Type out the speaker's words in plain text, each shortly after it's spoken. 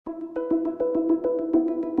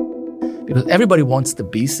Because everybody wants to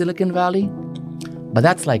be Silicon Valley, but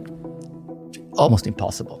that's like almost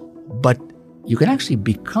impossible. But you can actually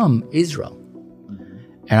become Israel.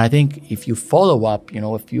 And I think if you follow up,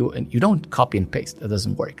 and you don't copy and paste, that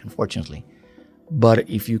doesn't work, unfortunately. But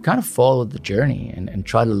if you kind of follow the journey and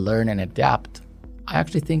try to learn and adapt, I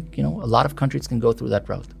actually think, a lot of countries can go through that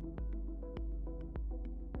route.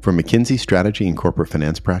 From McKinsey Strategy and Corporate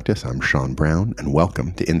Finance Practice, I'm Sean Brown, and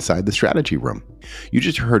welcome to Inside the Strategy Room. You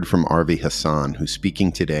just heard from Arvi Hassan, who's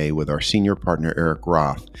speaking today with our senior partner Eric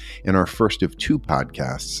Roth in our first of two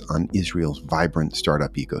podcasts on Israel's vibrant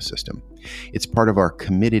startup ecosystem. It's part of our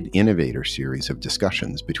Committed Innovator series of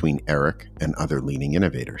discussions between Eric and other leading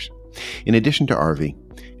innovators. In addition to Arvi,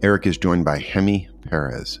 Eric is joined by Hemi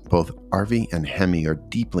Perez. Both Arvi and Hemi are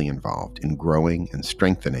deeply involved in growing and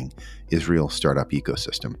strengthening Israel's startup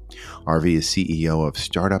ecosystem. Arvi is CEO of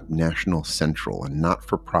Startup National Central, a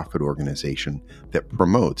not-for-profit organization that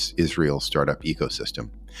promotes Israel's startup ecosystem.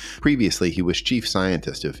 Previously, he was chief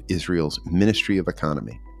scientist of Israel's Ministry of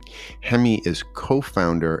Economy. Hemi is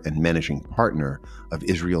co-founder and managing partner of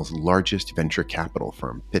Israel's largest venture capital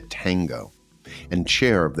firm, Pitango, and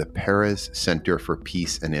chair of the Perez Center for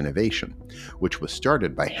Peace and Innovation, which was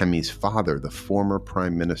started by Hemi's father, the former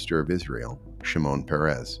Prime Minister of Israel, Shimon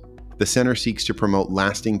Peres. The center seeks to promote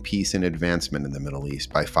lasting peace and advancement in the Middle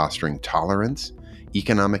East by fostering tolerance,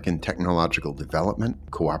 economic and technological development,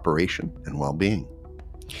 cooperation, and well-being.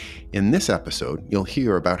 In this episode, you'll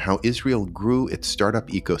hear about how Israel grew its startup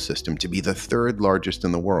ecosystem to be the third largest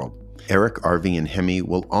in the world. Eric, Arvi, and Hemi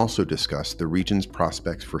will also discuss the region's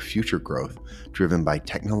prospects for future growth driven by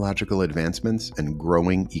technological advancements and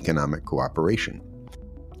growing economic cooperation.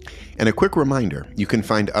 And a quick reminder, you can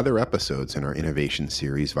find other episodes in our innovation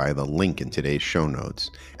series via the link in today's show notes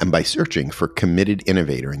and by searching for Committed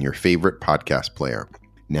Innovator in your favorite podcast player.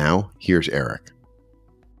 Now, here's Eric.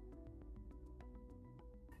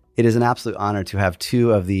 It is an absolute honor to have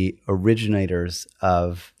two of the originators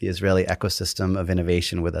of the Israeli ecosystem of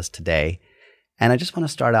innovation with us today. And I just want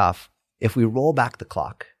to start off, if we roll back the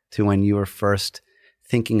clock to when you were first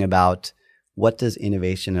thinking about what does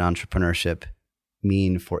innovation and entrepreneurship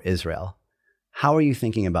mean for Israel, how are you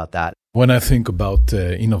thinking about that? When I think about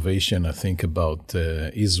innovation, I think about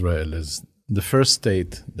Israel as the first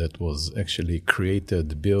state that was actually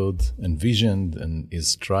created, built, envisioned, and is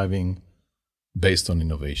striving based on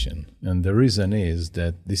innovation. And the reason is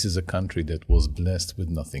that this is a country that was blessed with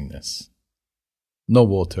nothingness. No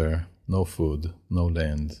water, no food, no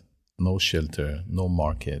land, no shelter, no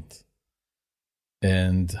market.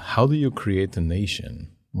 And how do you create a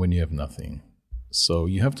nation when you have nothing? So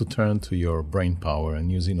you have to turn to your brain power and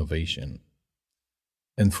use innovation.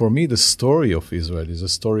 And for me, the story of Israel is a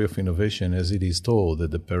story of innovation as it is told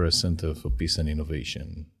at the Perez Center for Peace and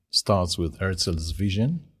Innovation. It starts with Herzl's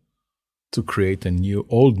vision to create a new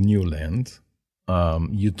land,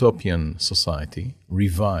 utopian society,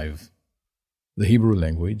 revive the Hebrew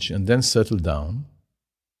language, and then settle down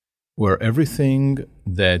where everything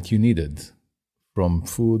that you needed, from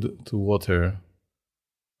food to water,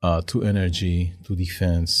 to energy, to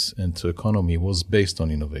defense, and to economy, was based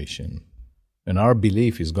on innovation. And our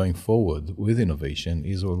belief is going forward with innovation,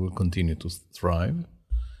 Israel will continue to thrive,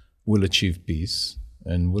 will achieve peace,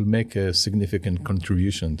 and will make a significant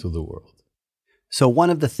contribution to the world. So one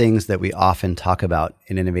of the things that we often talk about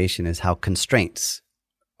in innovation is how constraints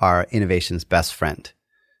are innovation's best friend.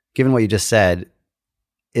 Given what you just said,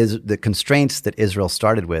 is the constraints that Israel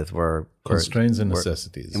started with were constraints and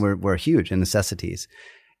necessities. And were huge and necessities.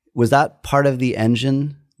 Was that part of the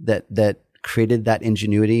engine that created that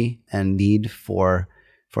ingenuity and need for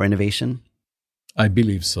innovation? I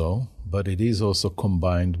believe so, but it is also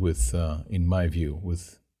combined with, in my view,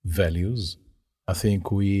 with values. I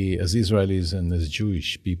think we, as Israelis and as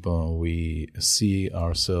Jewish people, we see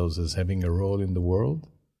ourselves as having a role in the world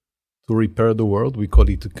to repair the world. We call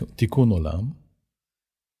it Tikkun Olam.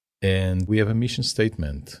 And we have a mission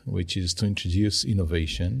statement, which is to introduce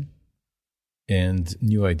innovation and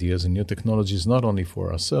new ideas and new technologies, not only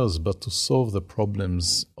for ourselves, but to solve the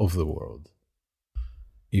problems of the world.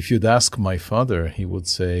 If you'd ask my father, he would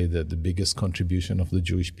say that the biggest contribution of the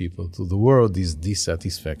Jewish people to the world is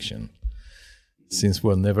dissatisfaction. Since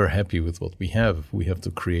we're never happy with what we have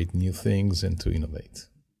to create new things and to innovate.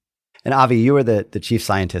 And Avi, you were the chief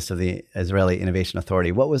scientist of the Israeli Innovation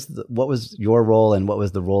Authority. What was your role and what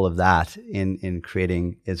was the role of that in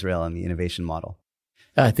creating Israel and the innovation model?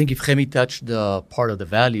 I think if Hemi touched the part of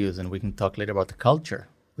the values, and we can talk later about the culture,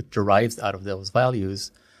 which derives out of those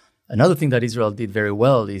values, another thing that Israel did very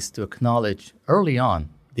well is to acknowledge early on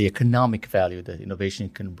the economic value that innovation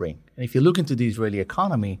can bring. And if you look into the Israeli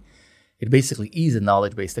economy, It basically is a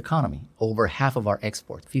knowledge-based economy. Over half of our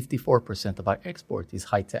export, 54% of our export is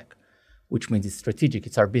high-tech, which means it's strategic.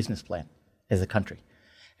 It's our business plan as a country.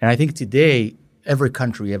 And I think today, every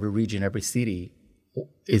country, every region, every city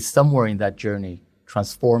is somewhere in that journey,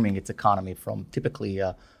 transforming its economy from typically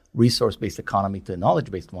a resource-based economy to a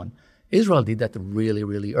knowledge-based one. Israel did that really,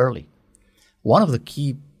 really early. One of the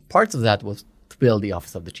key parts of that was to build the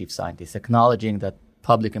Office of the Chief Scientist, acknowledging that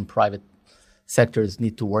public and private sectors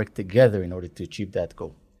need to work together in order to achieve that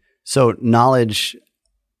goal. So knowledge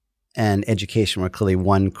and education were clearly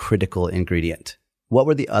one critical ingredient. What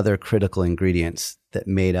were the other critical ingredients that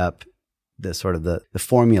made up the sort of the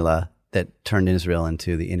formula that turned Israel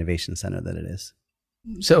into the innovation center that it is?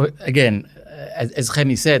 So again, as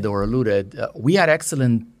Chemi said or alluded, we had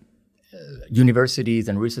excellent universities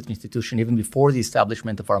and research institutions even before the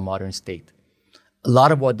establishment of our modern state. A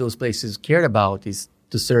lot of what those places cared about is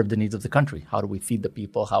to serve the needs of the country. How do we feed the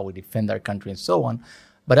people? How we defend our country and so on.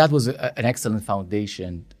 But that was an excellent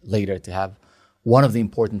foundation later to have one of the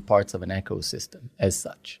important parts of an ecosystem as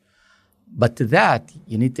such. But to that,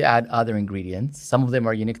 you need to add other ingredients. Some of them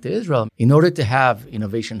are unique to Israel. In order to have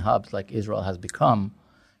innovation hubs like Israel has become,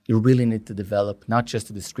 you really need to develop not just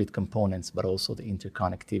the discrete components, but also the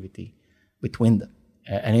interconnectivity between them.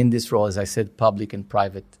 And in this role, as I said, public and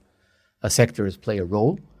private sectors play a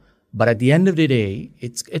role. But at the end of the day,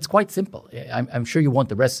 it's quite simple. I'm sure you want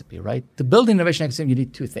the recipe, right? To build an innovation ecosystem, you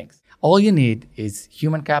need two things. All you need is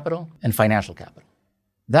human capital and financial capital.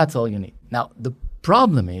 That's all you need. Now, the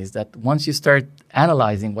problem is that once you start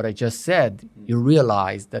analyzing what I just said, you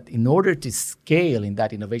realize that in order to scale in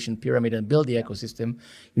that innovation pyramid and build the ecosystem,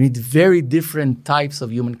 you need very different types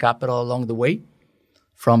of human capital along the way,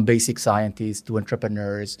 from basic scientists to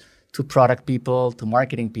entrepreneurs to product people to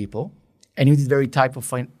marketing people. And you need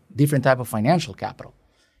different type of financial capital.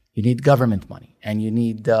 You need government money, and you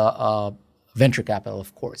need venture capital,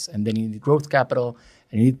 of course, and then you need growth capital,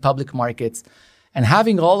 and you need public markets. And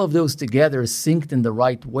having all of those together synced in the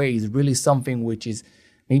right way is really something which is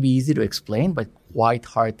maybe easy to explain, but quite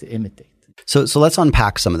hard to imitate. So let's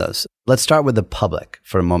unpack some of those. Let's start with the public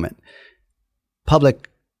for a moment. Public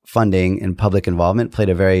funding and public involvement played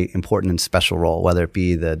a very important and special role, whether it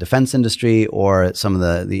be the defense industry or some of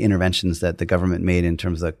the interventions that the government made in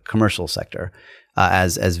terms of the commercial sector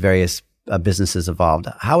as various businesses evolved.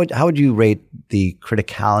 How would you rate the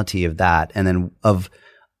criticality of that, and then of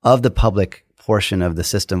the public portion of the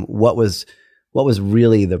system? What was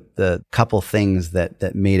really the couple things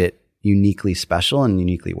that made it uniquely special and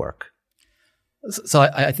uniquely work? So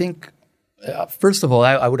I think. First of all,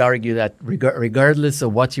 I would argue that regardless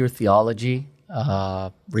of what's your theology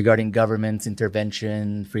regarding government's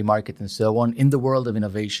intervention, free market, and so on, in the world of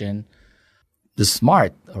innovation, the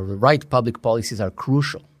smart or the right public policies are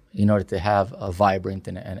crucial in order to have a vibrant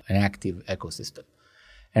and an active ecosystem.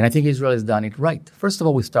 And I think Israel has done it right. First of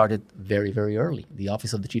all, we started very, very early. The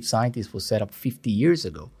Office of the Chief Scientist was set up 50 years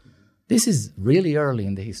ago. This is really early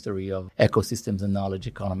in the history of ecosystems and knowledge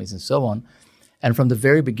economies and so on. And from the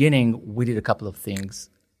very beginning, we did a couple of things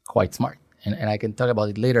quite smart. And I can talk about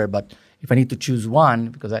it later, but if I need to choose one,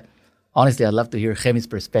 because honestly, I'd love to hear Chemi's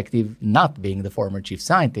perspective, not being the former chief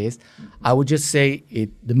scientist, I would just say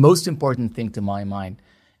the most important thing to my mind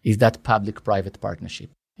is that public-private partnership,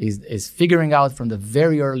 is figuring out from the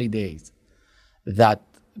very early days that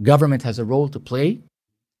government has a role to play,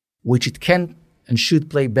 which it can and should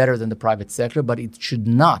play better than the private sector, but it should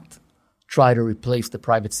not try to replace the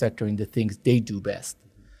private sector in the things they do best.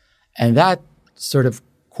 And that sort of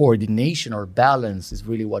coordination or balance is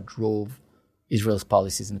really what drove Israel's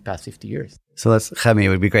policies in the past 50 years. So Chemi, it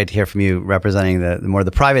would be great to hear from you representing the more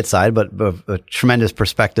the private side, but a tremendous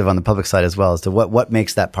perspective on the public side as well as to what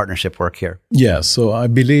makes that partnership work here. Yeah, so I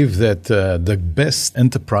believe that the best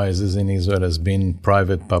enterprises in Israel has been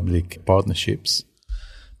private-public partnerships.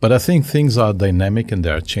 But I think things are dynamic and they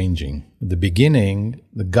are changing. At the beginning,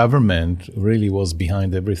 the government really was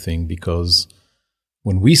behind everything because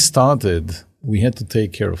when we started, we had to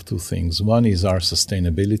take care of two things. One is our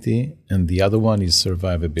sustainability, and the other one is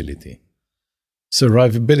survivability.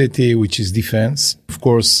 Survivability, which is defense, of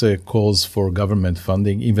course, calls for government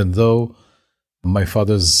funding, even though my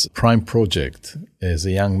father's prime project as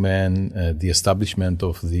a young man, the establishment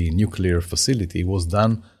of the nuclear facility, was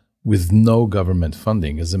done with no government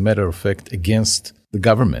funding. As a matter of fact, against the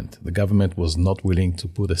government. The government was not willing to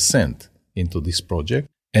put a cent into this project.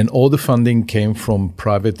 And all the funding came from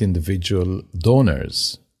private individual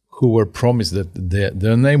donors who were promised that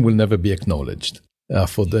their name will never be acknowledged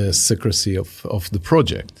for the secrecy of the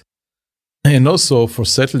project. And also for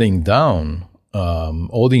settling down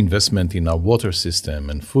all the investment in our water system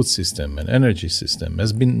and food system and energy system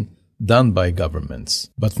has been done by governments.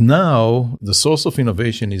 But now the source of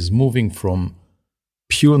innovation is moving from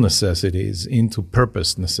pure necessities into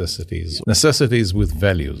purpose necessities, necessities with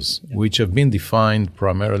values, which have been defined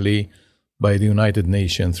primarily by the United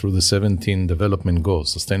Nations through the 17 development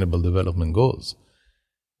goals, sustainable development goals.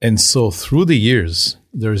 And so through the years,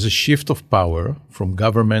 there is a shift of power from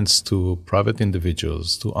governments to private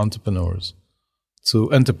individuals, to entrepreneurs, to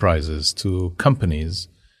enterprises, to companies.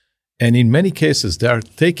 And in many cases, they are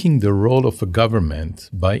taking the role of a government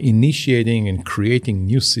by initiating and creating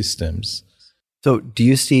new systems. So do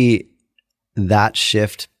you see that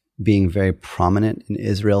shift being very prominent in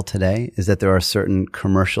Israel today? Is that there are certain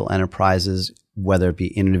commercial enterprises, whether it be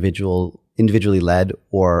individually led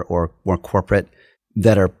or more corporate,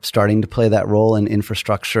 that are starting to play that role in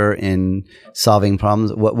infrastructure, in solving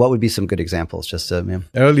problems? What would be some good examples?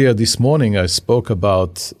 Earlier this morning, I spoke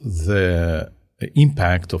about the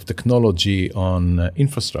impact of technology on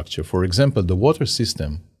infrastructure. For example, the water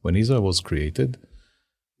system, when Israel was created,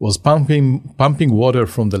 was pumping water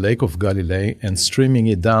from the Lake of Galilee and streaming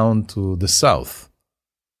it down to the south.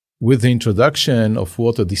 With the introduction of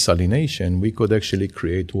water desalination, we could actually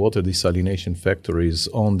create water desalination factories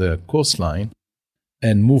on the coastline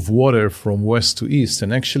and move water from west to east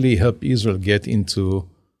and actually help Israel get into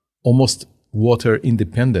almost water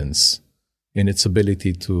independence in its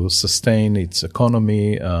ability to sustain its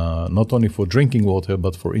economy, not only for drinking water,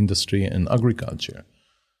 but for industry and agriculture.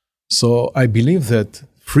 So I believe that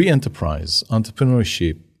free enterprise,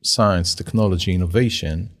 entrepreneurship, science, technology,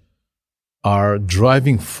 innovation are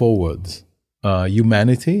driving forward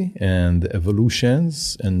humanity and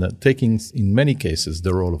evolutions and taking, in many cases,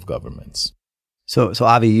 the role of governments. So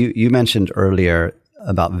Avi, you mentioned earlier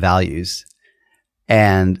about values,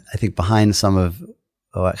 and I think behind some of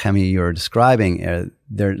what Chemi you're describing,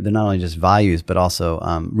 they're not only just values, but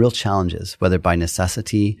also real challenges, whether by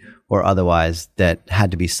necessity or otherwise, that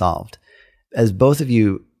had to be solved. As both of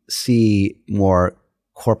you see more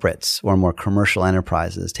corporates or more commercial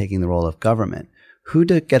enterprises taking the role of government, who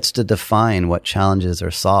gets to define what challenges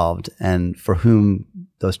are solved and for whom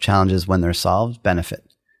those challenges, when they're solved, benefit?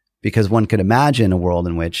 Because one could imagine a world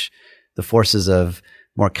in which the forces of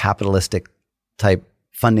more capitalistic type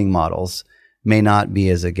funding models may not be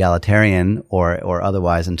as egalitarian or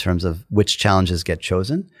otherwise in terms of which challenges get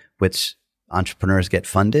chosen, which entrepreneurs get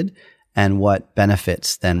funded, and what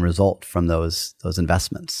benefits then result from those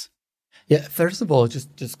investments. Yeah, first of all,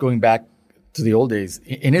 just going back to the old days,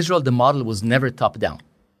 in Israel, the model was never top-down.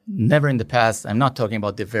 Never in the past. I'm not talking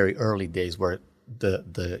about the very early days where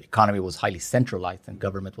the economy was highly centralized and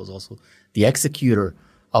government was also the executor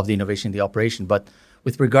of the innovation, the operation. But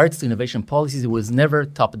with regards to innovation policies, it was never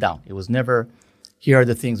top-down. It was never, here are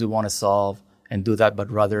the things we want to solve and do that,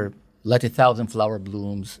 but rather let 1,000 flower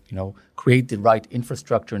blooms, create the right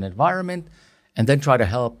infrastructure and environment, and then try to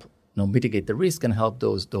help, mitigate the risk and help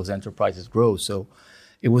those enterprises grow. So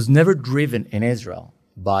it was never driven in Israel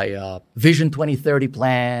by a Vision 2030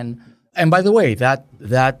 plan. And by the way, that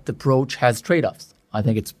approach has trade-offs. I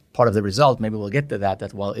think it's part of the result. Maybe we'll get to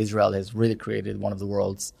that while Israel has really created one of the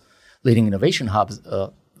world's leading innovation hubs,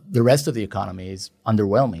 the rest of the economy is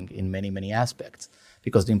underwhelming in many, many aspects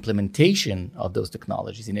because the implementation of those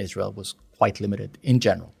technologies in Israel was quite limited in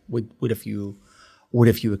general, with a few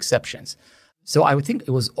exceptions. So I would think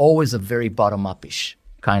it was always a very bottom-up-ish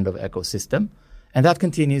kind of ecosystem, and that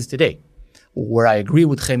continues today. Where I agree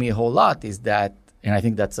with Chemi a whole lot is that, and I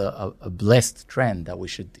think that's a blessed trend that we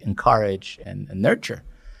should encourage and nurture,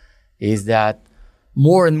 is that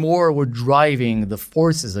more and more we're driving the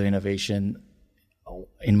forces of innovation,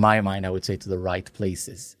 in my mind, I would say, to the right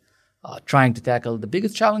places, trying to tackle the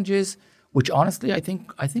biggest challenges, which honestly I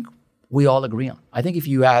think we all agree on. I think if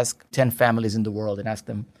you ask 10 families in the world and ask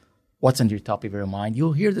them what's on your top of your mind,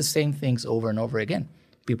 you'll hear the same things over and over again.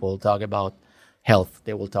 People will talk about health.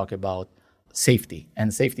 They will talk about safety.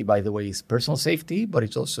 And safety, by the way, is personal safety, but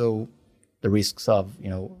it's also the risks of,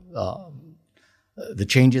 the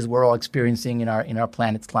changes we're all experiencing in our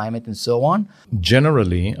planet's climate and so on.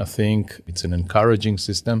 Generally, I think it's an encouraging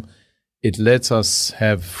system. It lets us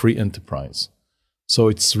have free enterprise. So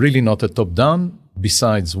it's really not a top-down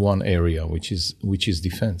besides one area, which is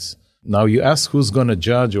defense. Now you ask who's going to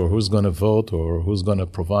judge or who's going to vote or who's going to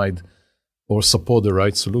provide or support the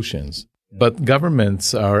right solutions. But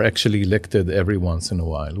governments are actually elected every once in a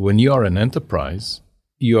while. When you are an enterprise,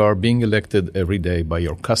 you are being elected every day by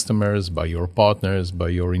your customers, by your partners, by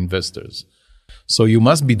your investors. So you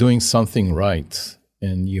must be doing something right,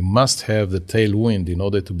 and you must have the tailwind in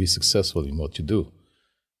order to be successful in what you do,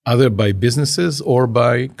 either by businesses or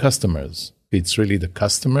by customers. It's really the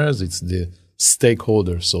customers, it's the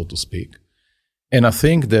stakeholders, so to speak. And I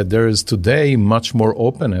think that there is today much more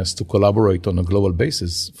openness to collaborate on a global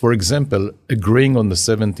basis. For example, agreeing on the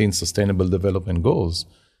 17 Sustainable Development Goals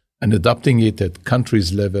and adopting it at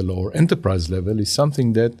countries level or enterprise level is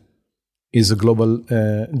something that is a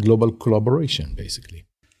global collaboration, basically.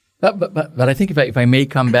 But I think if I may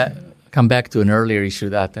come back to an earlier issue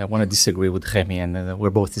that I want to disagree with Chemi, and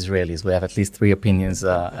we're both Israelis. We have at least 3 opinions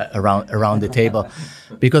around the table,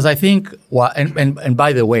 because I think, and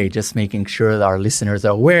by the way, just making sure that our listeners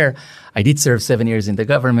are aware, I did serve 7 years in the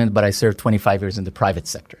government, but I served 25 years in the private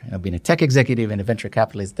sector. I've been a tech executive and a venture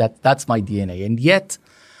capitalist. That's my DNA, and yet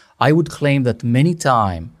I would claim that many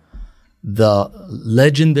times the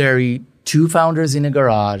legendary 2 founders in a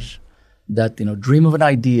garage that dream of an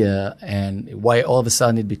idea and why all of a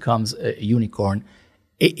sudden it becomes a unicorn,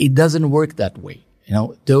 it doesn't work that way.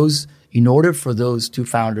 In order for those 2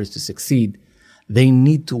 founders to succeed, they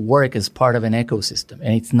need to work as part of an ecosystem.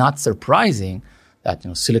 And it's not surprising that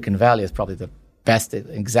Silicon Valley is probably the best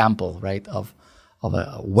example, right, of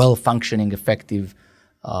a well-functioning, effective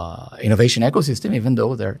innovation ecosystem, even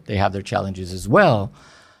though they have their challenges as well.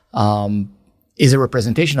 Is a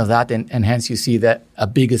representation of that, and hence you see that a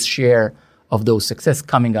biggest share of those success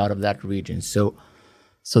coming out of that region. So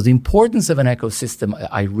the importance of an ecosystem,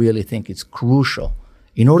 I really think it's crucial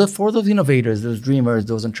in order for those innovators, those dreamers,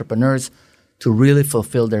 those entrepreneurs to really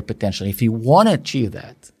fulfill their potential. If you want to achieve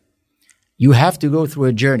that, you have to go through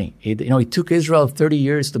a journey. It took Israel 30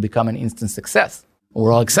 years to become an instant success.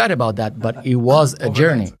 We're all excited about that, but it was a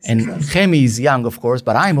journey. And Chemi is young, of course,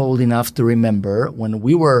 but I'm old enough to remember when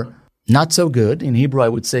we were not so good, in Hebrew I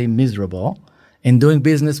would say miserable, in doing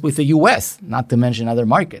business with the US, not to mention other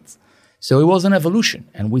markets. So it was an evolution,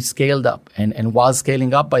 and we scaled up. And while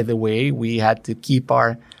scaling up, by the way, we had to keep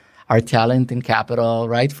our talent and capital,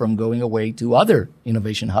 right, from going away to other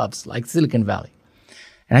innovation hubs like Silicon Valley.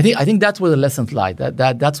 And I think that's where the lessons lie.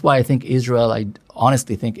 That's why I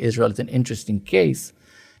honestly think Israel is an interesting case,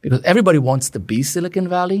 because everybody wants to be Silicon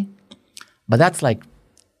Valley, but that's like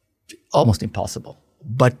almost impossible.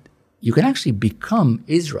 But you can actually become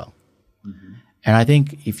Israel. Mm-hmm. And I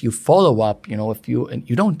think if you follow up, and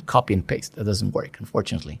you don't copy and paste, that doesn't work,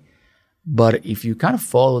 unfortunately. But if you kind of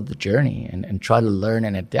follow the journey and try to learn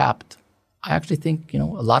and adapt, I actually think, a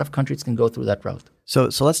lot of countries can go through that route. So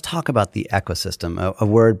let's talk about the ecosystem, a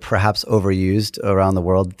word perhaps overused around the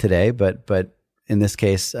world today, but in this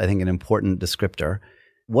case, I think an important descriptor.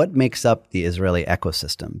 What makes up the Israeli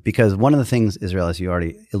ecosystem? Because one of the things Israel, as you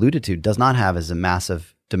already alluded to, does not have is a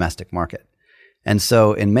massive domestic market. And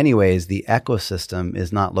so in many ways, the ecosystem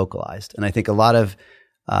is not localized. And I think a lot of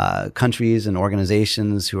countries and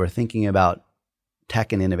organizations who are thinking about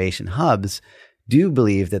tech and innovation hubs do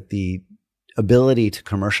believe that the ability to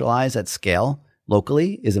commercialize at scale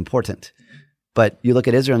locally is important. But you look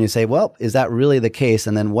at Israel and you say, well, is that really the case?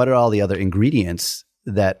 And then what are all the other ingredients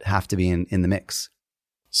that have to be in the mix?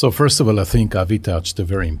 So first of all, I think Avi touched a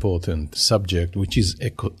very important subject, which is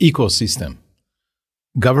ecosystem.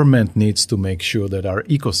 Government needs to make sure that our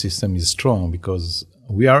ecosystem is strong, because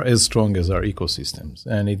we are as strong as our ecosystems.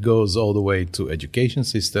 And it goes all the way to education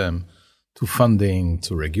system, to funding,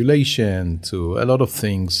 to regulation, to a lot of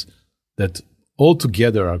things that all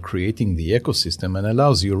together are creating the ecosystem and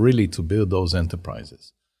allows you really to build those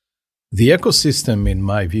enterprises. The ecosystem, in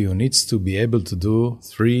my view, needs to be able to do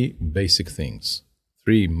 3 basic things,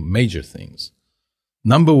 3 major things.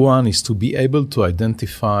 Number 1 is to be able to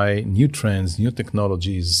identify new trends, new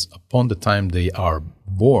technologies upon the time they are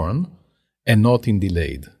born and not in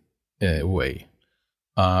delayed way.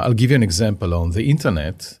 I'll give you an example. On the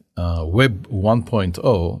internet, Web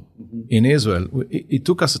 1.0 in Israel, it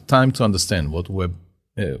took us time to understand what Web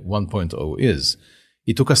 1.0 is.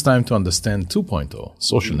 It took us time to understand 2.0,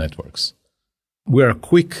 social networks. We are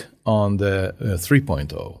quick on the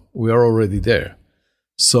 3.0. We are already there.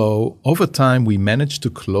 So over time, we managed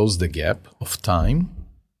to close the gap of time,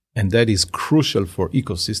 and that is crucial for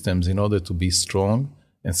ecosystems. In order to be strong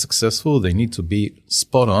and successful, they need to be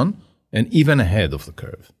spot on and even ahead of the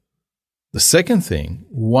curve. The second thing,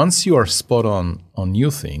 once you are spot on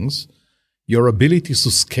new things, your ability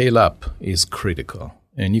to scale up is critical.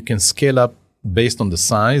 And you can scale up based on the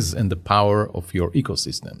size and the power of your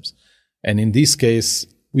ecosystems. And in this case,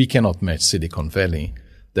 we cannot match Silicon Valley.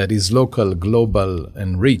 That is local, global,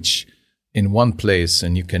 and rich in one place,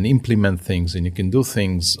 and you can implement things and you can do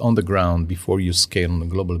things on the ground before you scale on a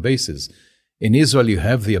global basis. In Israel, you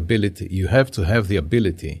have to have the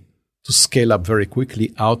ability to scale up very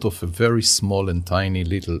quickly out of a very small and tiny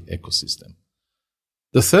little ecosystem.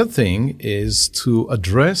 The third thing is to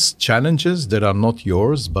address challenges that are not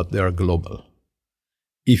yours, but they are global.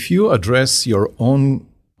 If you address your own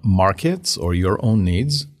markets or your own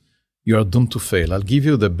needs, you are doomed to fail. I'll give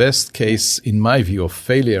you the best case, in my view, of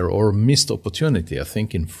failure or missed opportunity. I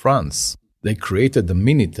think in France, they created the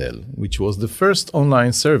Minitel, which was the first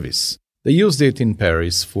online service. They used it in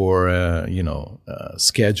Paris for,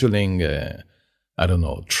 scheduling,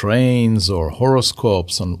 trains or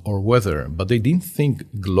horoscopes or weather, but they didn't think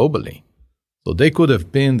globally. So they could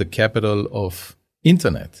have been the capital of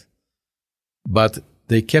internet, but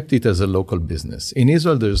they kept it as a local business. In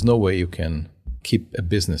Israel, there's no way you can keep a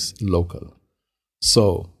business local.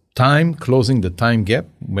 So closing the time gap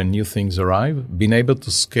when new things arrive, being able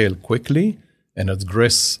to scale quickly and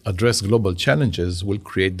address global challenges will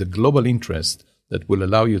create the global interest that will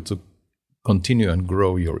allow you to continue and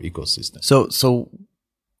grow your ecosystem. So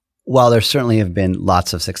while there certainly have been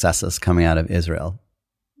lots of successes coming out of Israel,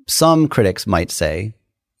 some critics might say,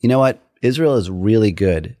 you know what? Israel is really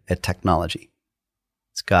good at technology.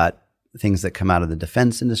 It's got things that come out of the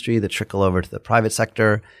defense industry that trickle over to the private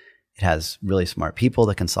sector. It has really smart people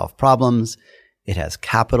that can solve problems. It has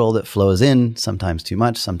capital that flows in, sometimes too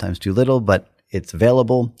much, sometimes too little, but it's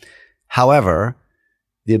available. However,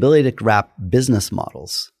 the ability to wrap business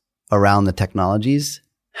models around the technologies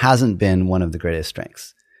hasn't been one of the greatest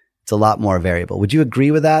strengths. It's a lot more variable. Would you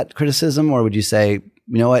agree with that criticism, or would you say,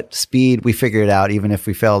 you know what, speed, we figure it out. Even if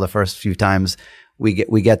we fail the first few times, we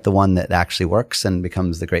get the one that actually works and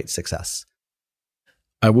becomes the great success?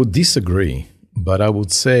 I would disagree, but I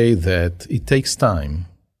would say that it takes time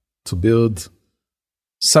to build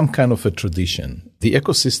some kind of a tradition. The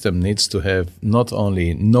ecosystem needs to have not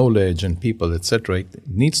only knowledge and people, etc. It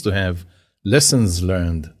needs to have lessons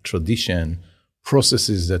learned, tradition,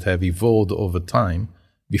 processes that have evolved over time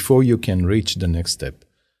before you can reach the next step.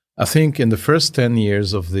 I think in the first 10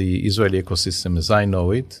 years of the Israeli ecosystem, as I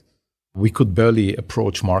know it, we could barely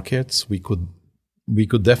approach markets. We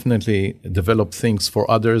could definitely develop things for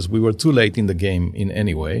others. We were too late in the game in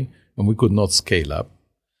any way, and we could not scale up.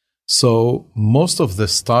 So most of the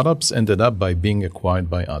startups ended up by being acquired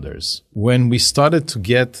by others. When we started to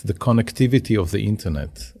get the connectivity of the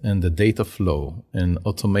internet and the data flow and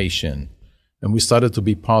automation, and we started to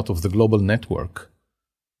be part of the global network,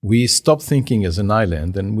 we stopped thinking as an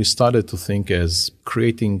island and we started to think as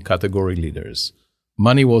creating category leaders.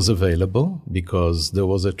 Money was available because there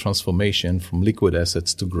was a transformation from liquid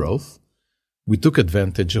assets to growth. We took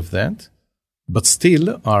advantage of that. But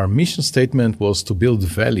still, our mission statement was to build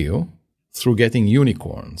value through getting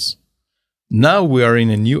unicorns. Now we are in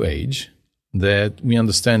a new age that we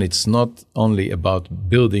understand it's not only about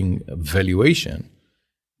building valuation.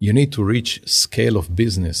 You need to reach scale of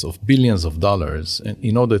business of billions of dollars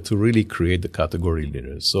in order to really create the category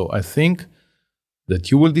leaders. So I think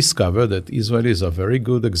that you will discover that Israelis are very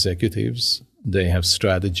good executives. They have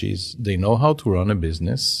strategies. They know how to run a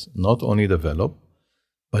business, not only develop,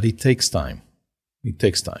 but it takes time. It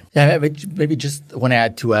takes time. Yeah, maybe just want to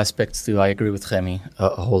add two aspects to. I agree with Chemi a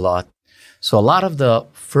whole lot. So a lot of the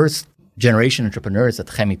first generation entrepreneurs that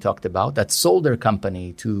Chemi talked about that sold their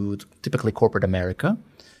company to typically corporate America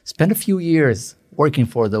spent a few years working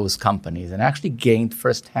for those companies and actually gained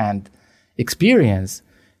firsthand experience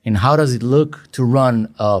in how does it look to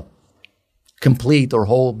run a complete or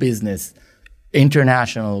whole business,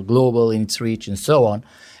 international, global in its reach, and so on.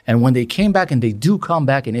 And when they came back, and they do come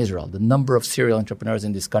back in Israel, the number of serial entrepreneurs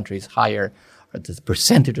in this country is higher, or the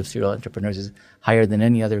percentage of serial entrepreneurs is higher than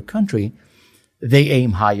any other country. They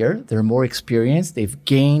aim higher. They're more experienced. They've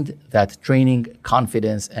gained that training,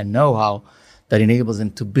 confidence, and know-how that enables them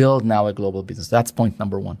to build now a global business. That's point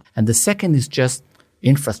number one. And the second is just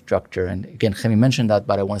infrastructure. And again, Chemi mentioned that,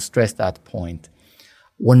 but I want to stress that point.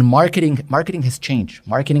 When marketing has changed.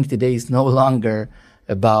 Marketing today is no longer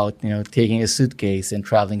about, taking a suitcase and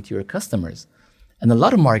traveling to your customers. And a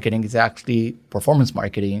lot of marketing is actually performance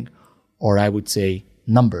marketing, or I would say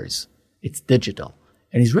numbers. It's digital.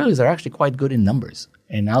 And Israelis are actually quite good in numbers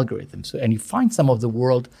and algorithms. So, and you find some of the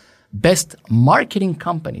world's best marketing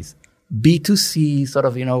companies, B2C, sort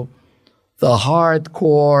of, the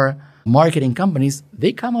hardcore marketing companies,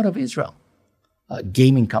 they come out of Israel.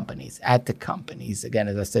 Gaming companies, ad tech companies, again,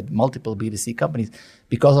 as I said, multiple B2C companies,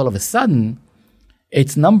 because all of a sudden,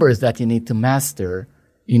 it's numbers that you need to master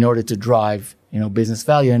in order to drive, business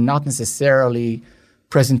value, and not necessarily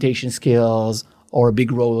presentation skills or a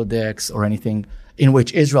big Rolodex or anything, in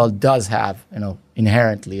which Israel does have,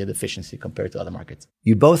 inherently a deficiency compared to other markets.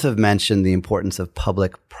 You both have mentioned the importance of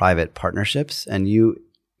public-private partnerships, and you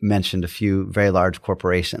mentioned a few very large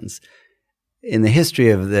corporations. In the history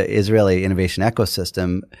of the Israeli innovation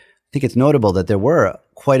ecosystem, I think it's notable that there were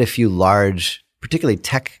quite a few large, particularly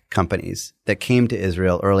tech companies that came to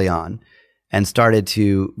Israel early on and started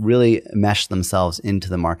to really mesh themselves into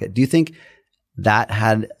the market. Do you think that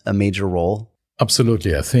had a major role?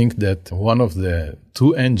 Absolutely. I think that one of the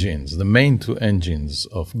main two engines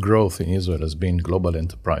of growth in Israel has been global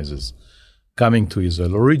enterprises coming to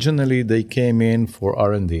Israel. Originally, they came in for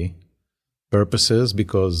R&D purposes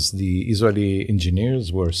because the Israeli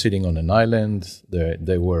engineers were sitting on an island.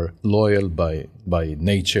 They were loyal by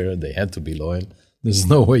nature. They had to be loyal. There's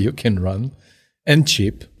no way you can run. And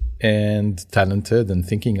cheap and talented and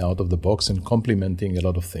thinking out of the box and complementing a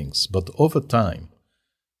lot of things. But over time,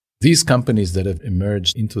 these companies that have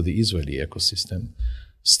emerged into the Israeli ecosystem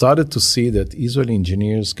started to see that Israeli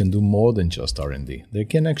engineers can do more than just R&D. They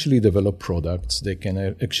can actually develop products. They can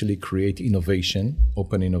actually create innovation,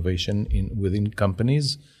 open innovation within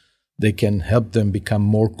companies. They can help them become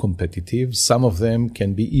more competitive. Some of them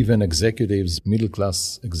can be even executives,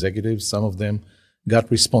 middle-class executives. Some of them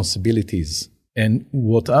got responsibilities. And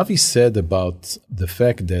what Avi said about the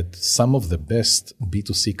fact that some of the best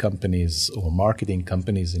B2C companies or marketing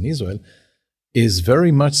companies in Israel is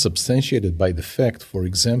very much substantiated by the fact, for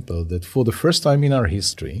example, that for the first time in our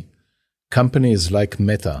history, companies like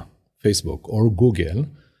Meta, Facebook, or Google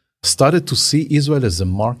started to see Israel as a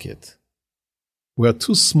market. We are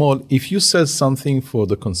too small. If you sell something for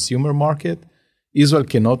the consumer market, Israel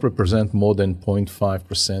cannot represent more than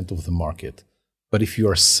 0.5% of the market. But if you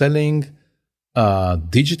are selling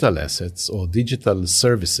digital assets or digital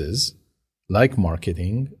services like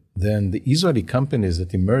marketing, then the Israeli companies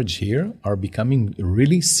that emerge here are becoming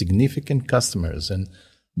really significant customers. And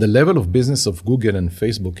the level of business of Google and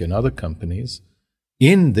Facebook and other companies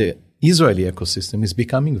in the Israeli ecosystem is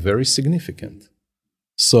becoming very significant.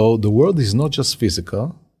 So the world is not just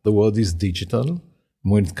physical, the world is digital.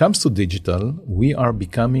 When it comes to digital, we are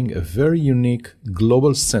becoming a very unique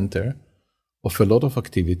global center of a lot of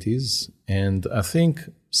activities. And I think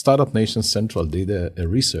Startup Nation Central did a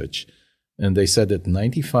research, and they said that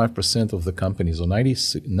 95% of the companies or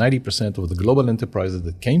 90% of the global enterprises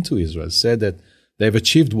that came to Israel said that they've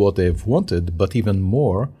achieved what they've wanted, but even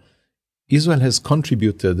more, Israel has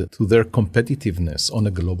contributed to their competitiveness on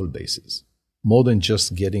a global basis, more than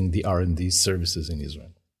just getting the R&D services in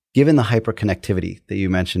Israel. Given the hyperconnectivity that you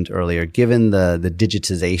mentioned earlier, given the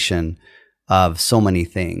digitization of so many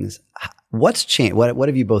things, what's changed? What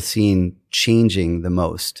have you both seen changing the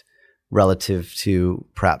most relative to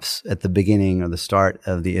perhaps at the beginning or the start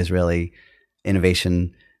of the Israeli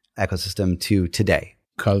innovation ecosystem to today?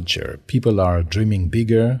 Culture. People are dreaming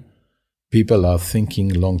bigger. People are thinking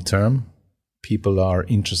long term. People are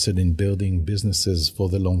interested in building businesses for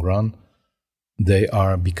the long run. They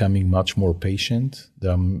are becoming much more patient. They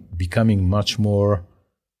are becoming much more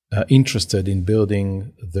interested in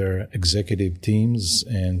building their executive teams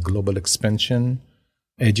and global expansion,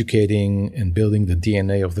 educating and building the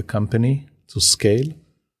DNA of the company to scale,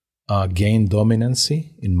 gain dominancy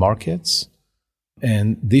in markets.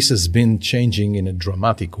 And this has been changing in a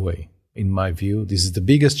dramatic way, in my view. This is the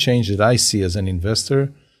biggest change that I see as an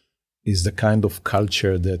investor, is the kind of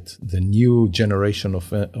culture that the new generation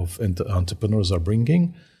of entrepreneurs are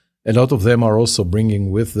bringing. A lot of them are also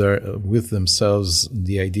bringing with themselves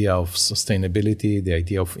the idea of sustainability, the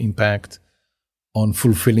idea of impact on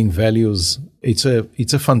fulfilling values. It's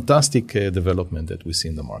a fantastic development that we see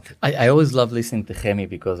in the market. I always love listening to Chemi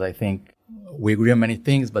because I think we agree on many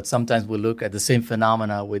things, but sometimes we look at the same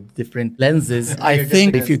phenomena with different lenses. I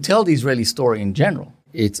think if you tell the Israeli story in general,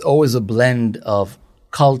 it's always a blend of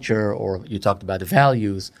culture, or you talked about the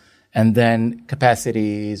values, and then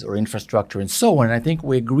capacities or infrastructure and so on. And I think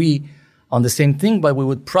we agree on the same thing, but we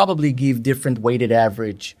would probably give different weighted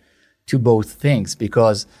average to both things.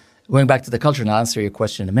 Because going back to the culture, and I'll answer your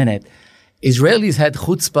question in a minute, Israelis had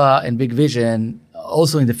chutzpah and big vision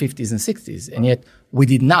also in the 50s and 60s, and yet we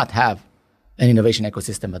did not have an innovation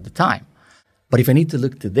ecosystem at the time. But if I need to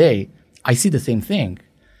look today, I see the same thing.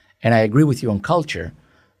 And I agree with you on culture,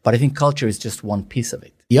 but I think culture is just one piece of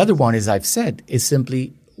it. The other one, as I've said, is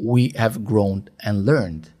simply we have grown and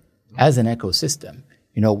learned as an ecosystem.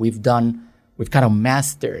 You know, we've kind of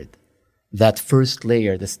mastered that first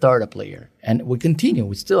layer, the startup layer. And we continue.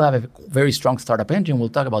 We still have a very strong startup engine. We'll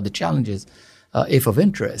talk about the challenges, if of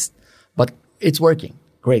interest. But it's working.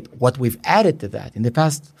 Great. What we've added to that in the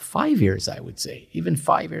past 5 years, I would say, even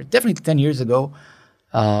 5 years, definitely 10 years ago,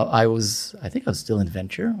 I think I was still in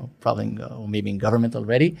venture, probably or maybe in government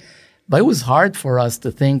already. But it was hard for us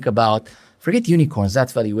to think about, forget unicorns,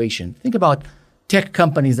 that's valuation. Think about tech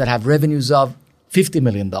companies that have revenues of $50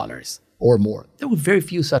 million or more. There were very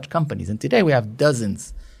few such companies. And today we have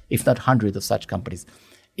dozens, if not hundreds of such companies.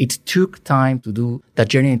 It took time to do that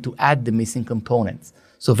journey and to add the missing components.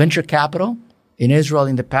 So venture capital in Israel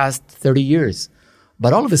in the past 30 years.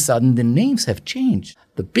 But all of a sudden, the names have changed.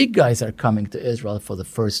 The big guys are coming to Israel for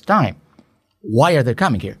the first time. Why are they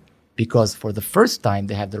coming here? Because for the first time,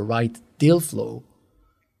 they have the right deal flow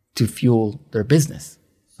to fuel their business.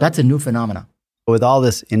 That's a new phenomenon. With all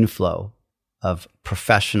this inflow of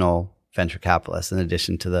professional venture capitalists, in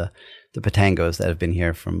addition to the Patangos that have been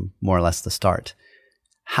here from more or less the start,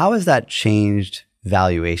 how has that changed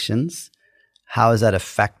valuations? How has that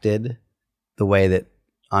affected the way that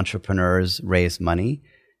entrepreneurs raise money?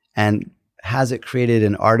 And has it created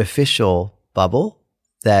an artificial bubble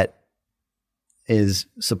that is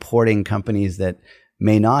supporting companies that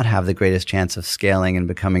may not have the greatest chance of scaling and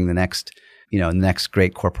becoming the next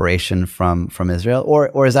great corporation from Israel?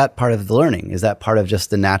 Or is that part of the learning? Is that part of just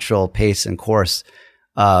the natural pace and course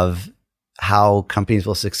of how companies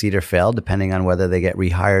will succeed or fail, depending on whether they get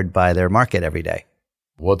rehired by their market every day?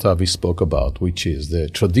 What Avi spoke about, which is the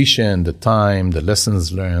tradition, the time, the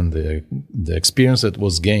lessons learned, the experience that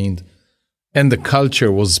was gained, and the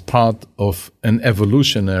culture was part of an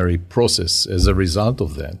evolutionary process as a result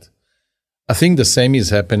of that. I think the same is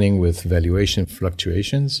happening with valuation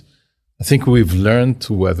fluctuations. I think we've learned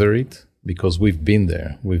to weather it because we've been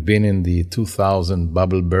there. We've been in the 2000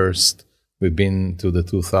 bubble burst. We've been to the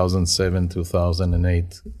 2007,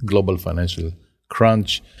 2008 global financial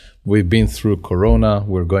crunch. We've been through Corona.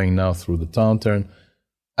 We're going now through the downturn.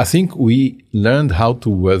 I think we learned how to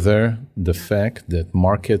weather the fact that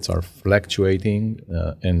markets are fluctuating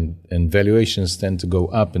and valuations tend to go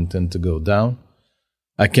up and tend to go down.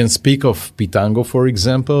 I can speak of Pitango, for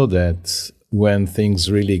example, that when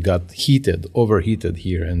things really got overheated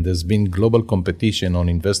here, and there's been global competition on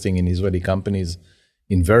investing in Israeli companies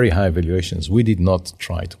in very high valuations, we did not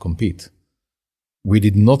try to compete. We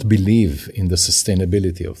did not believe in the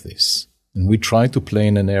sustainability of this. And we tried to play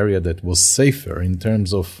in an area that was safer in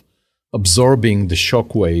terms of absorbing the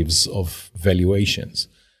shock waves of valuations.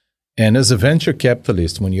 And as a venture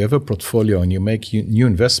capitalist, when you have a portfolio and you make new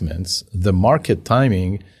investments, the market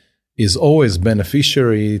timing is always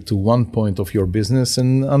beneficiary to one point of your business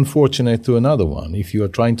and unfortunate to another one. If you are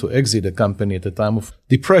trying to exit a company at a time of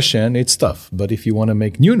depression, it's tough. But if you want to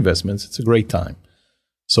make new investments, it's a great time.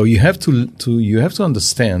 So you have to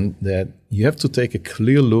understand that you have to take a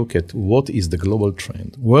clear look at what is the global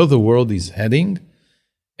trend, where the world is heading,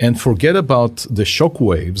 and forget about the shock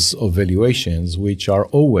waves of valuations, which are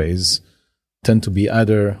always tend to be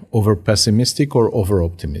either over pessimistic or over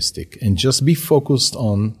optimistic, and just be focused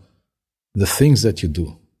on the things that you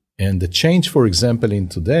do. And the change, for example, in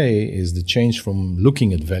today is the change from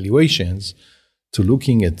looking at valuations to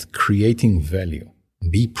looking at creating value.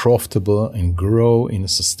 Be profitable and grow in a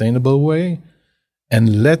sustainable way,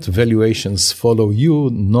 and let valuations follow you,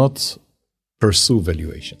 not pursue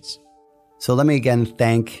valuations. So let me again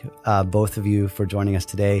thank both of you for joining us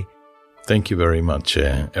today. Thank you very much,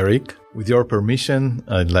 Eric. With your permission,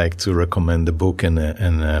 I'd like to recommend a book and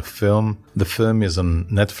a film. The film is on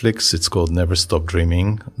Netflix. It's called Never Stop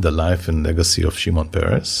Dreaming, The Life and Legacy of Shimon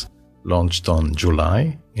Peres. Launched on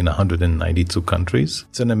July in 192 countries.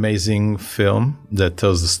 It's an amazing film that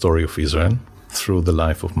tells the story of Israel through the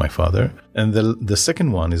life of my father. And the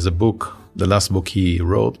second one is a book, the last book he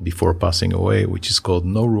wrote before passing away, which is called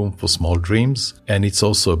No Room for Small Dreams. And it's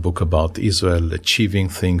also a book about Israel achieving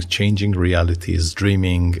things, changing realities,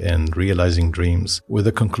 dreaming and realizing dreams, with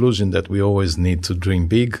the conclusion that we always need to dream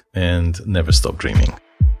big and never stop dreaming.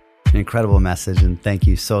 An incredible message, and thank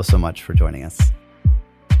you so much for joining us.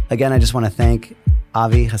 Again, I just want to thank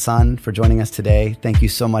Avi Hassan for joining us today. Thank you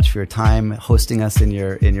so much for your time hosting us in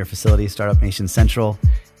your facility, Startup Nation Central,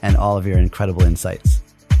 and all of your incredible insights.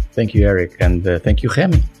 Thank you, Eric, and thank you,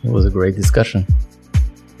 Chemi. It was a great discussion.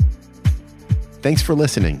 Thanks for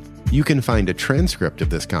listening. You can find a transcript of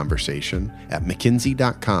this conversation at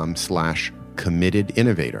mckinsey.com/committed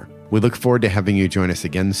innovator. We look forward to having you join us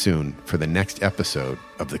again soon for the next episode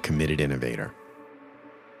of The Committed Innovator.